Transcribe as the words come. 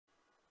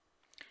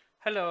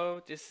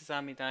Hello, this is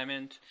Ami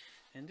Diamond.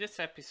 In this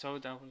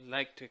episode, I would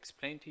like to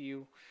explain to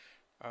you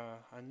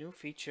a new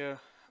feature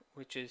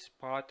which is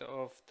part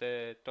of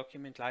the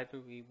document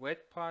library web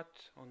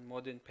part on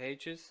modern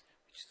pages,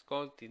 which is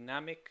called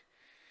dynamic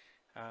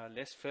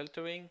list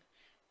filtering.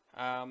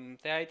 The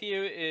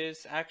idea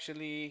is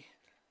actually,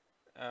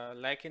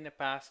 like in the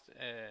past,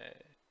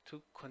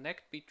 to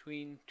connect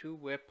between two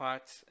web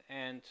parts.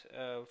 And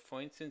for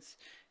instance,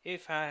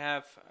 if I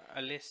have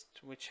a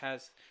list which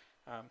has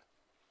um,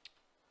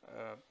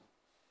 uh,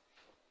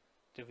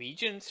 the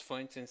regions, for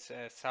instance,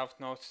 south,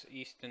 north,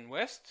 east, and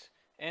west,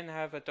 and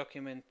have a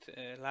document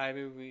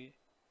library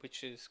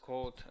which is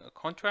called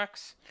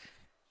contracts.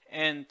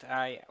 And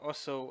I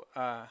also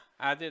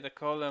added a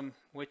column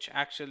which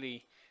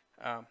actually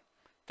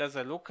does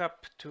a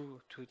lookup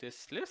to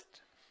this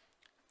list.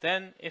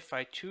 Then if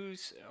I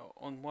choose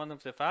on one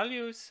of the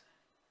values,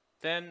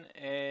 then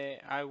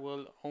I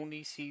will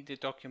only see the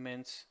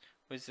documents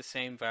with the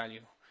same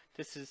value.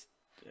 This is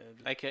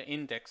like an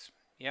index.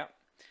 Yeah.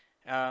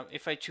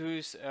 If I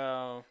choose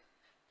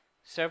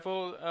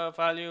several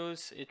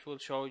values, it will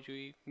show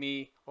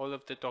me all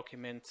of the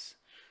documents,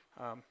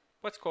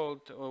 what's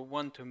called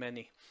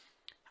one-to-many.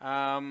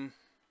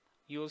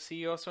 You'll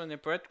see also in the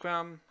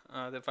breadcrumb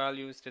the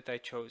values that I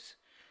chose.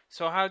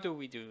 So how do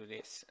we do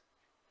this?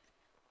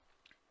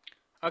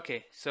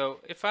 Okay, so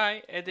if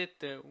I edit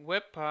the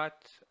web part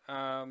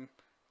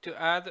to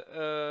add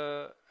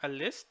a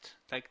list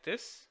like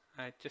this,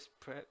 I just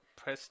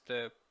press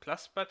the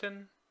plus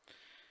button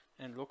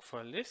and look for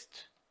a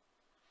list,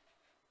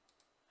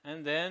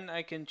 and then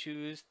I can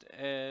choose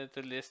the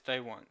list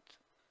I want.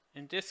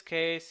 In this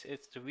case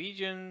it's the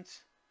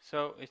regions,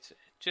 so it's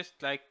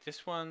just like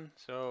this one,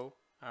 so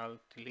I'll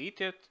delete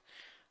it.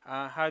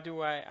 How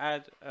do I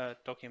add a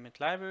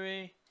document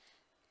library?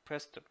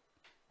 Press the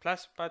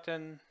plus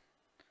button.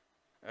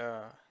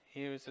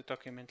 Here is the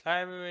document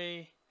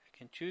library. I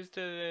can choose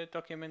the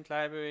document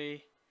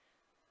library.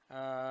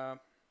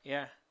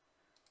 Yeah,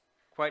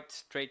 quite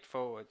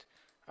straightforward.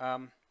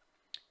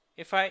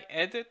 If I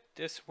edit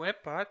this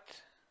web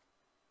part,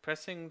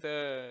 pressing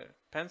the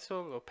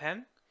pencil or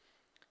pen,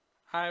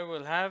 I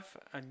will have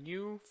a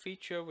new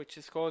feature which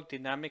is called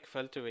dynamic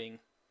filtering.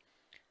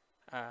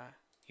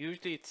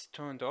 Usually it's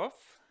turned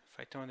off. If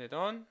I turn it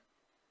on,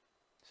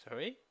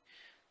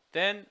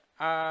 then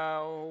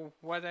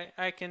what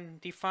I can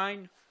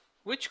define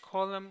which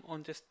column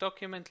on this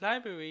document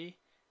library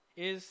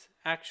is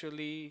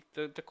actually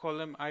the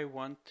column I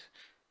want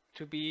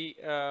to be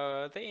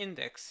the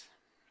index,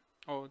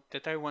 or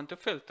that I want to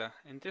filter.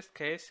 In this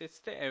case it's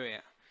the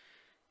area,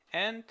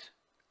 and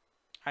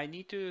I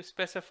need to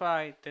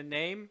specify the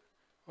name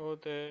or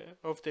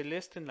of the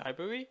list and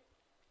library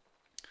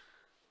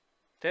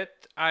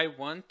that I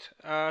want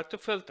to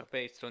filter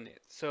based on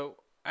it. So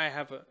I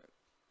have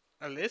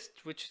a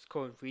list which is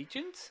called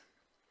regions,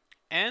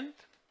 and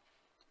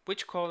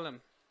which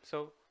column.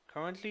 So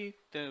currently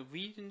the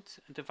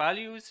regions, the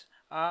values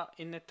are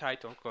in the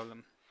title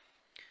column.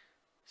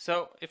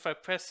 So if I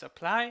press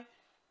apply,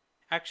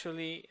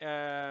 actually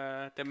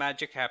the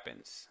magic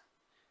happens.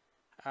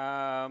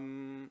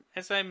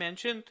 As I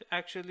mentioned,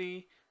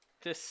 actually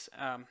this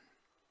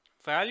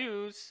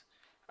values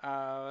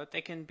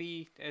they can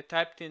be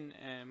typed in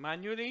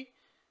manually,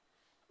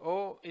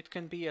 or it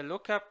can be a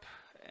lookup,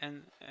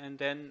 and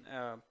then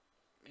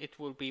it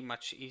will be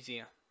much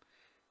easier.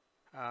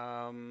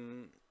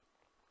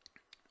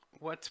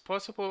 What's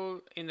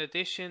possible in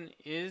addition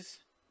is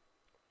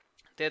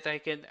that I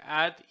can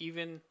add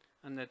even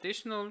an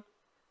additional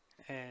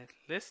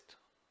list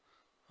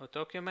or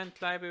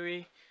document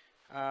library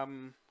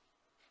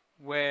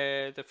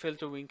where the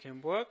filtering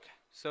can work.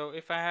 So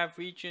if I have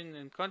region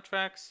and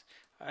contracts,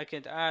 I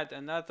can add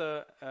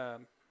another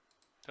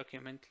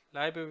document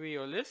library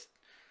or list.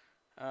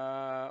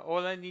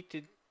 All I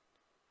need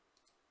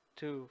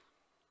to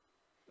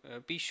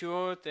be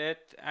sure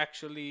that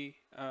actually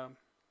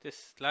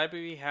this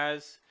library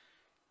has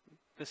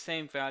the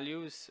same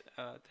values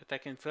that I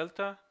can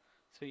filter.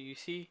 So you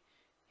see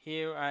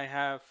here I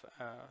have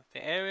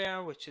the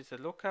area, which is a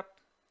lookup.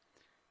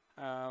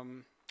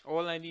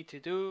 All I need to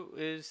do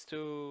is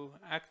to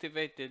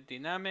activate the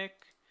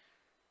dynamic,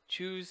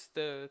 choose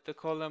the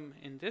column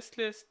in this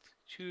list,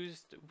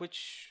 choose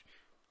which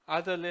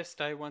other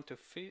list I want to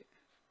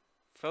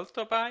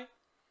filter by,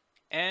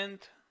 and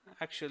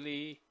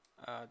actually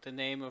the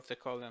name of the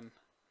column.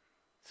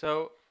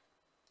 So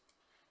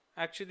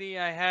actually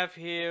I have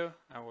here,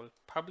 I will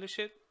publish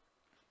it.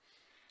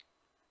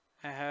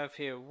 I have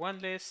here one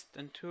list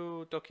and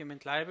two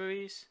document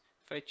libraries.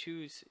 If I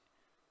choose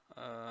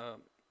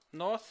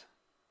north,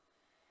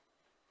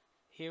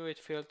 here it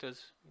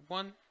filters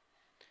 1,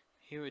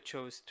 here it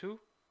shows 2,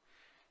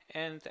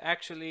 and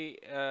actually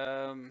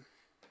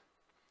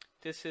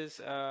this is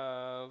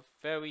a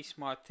very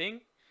smart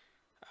thing.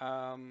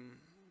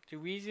 The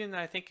reason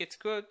I think it's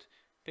good,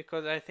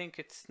 because I think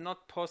it's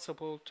not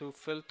possible to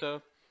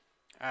filter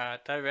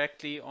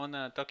directly on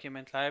a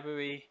document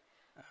library.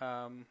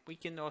 We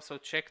can also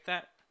check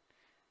that.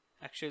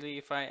 Actually,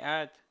 if I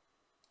add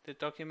the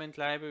document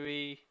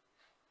library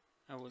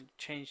I will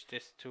change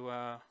this to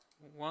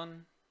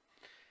one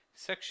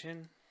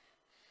section,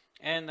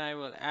 and I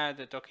will add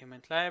a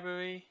document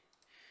library.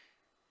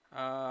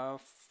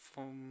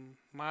 From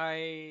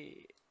my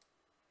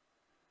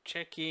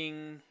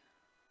checking,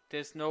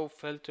 there's no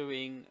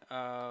filtering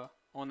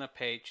on a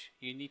page.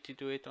 You need to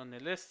do it on a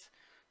list.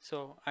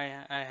 So I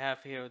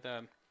have here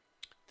the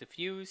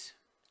views.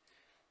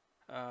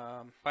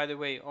 By the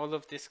way, all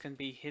of this can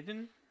be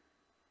hidden,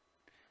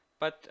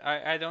 but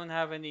I don't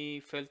have any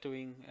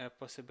filtering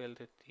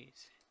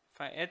possibilities.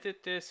 If I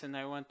edit this and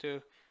I want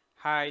to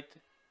hide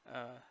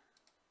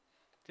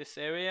this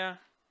area,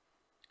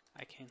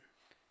 I can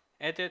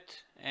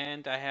edit,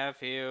 and I have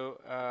here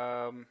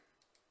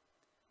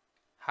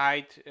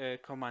hide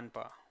command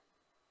bar.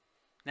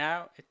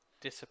 Now it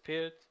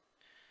disappeared.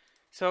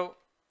 So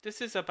this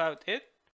is about it.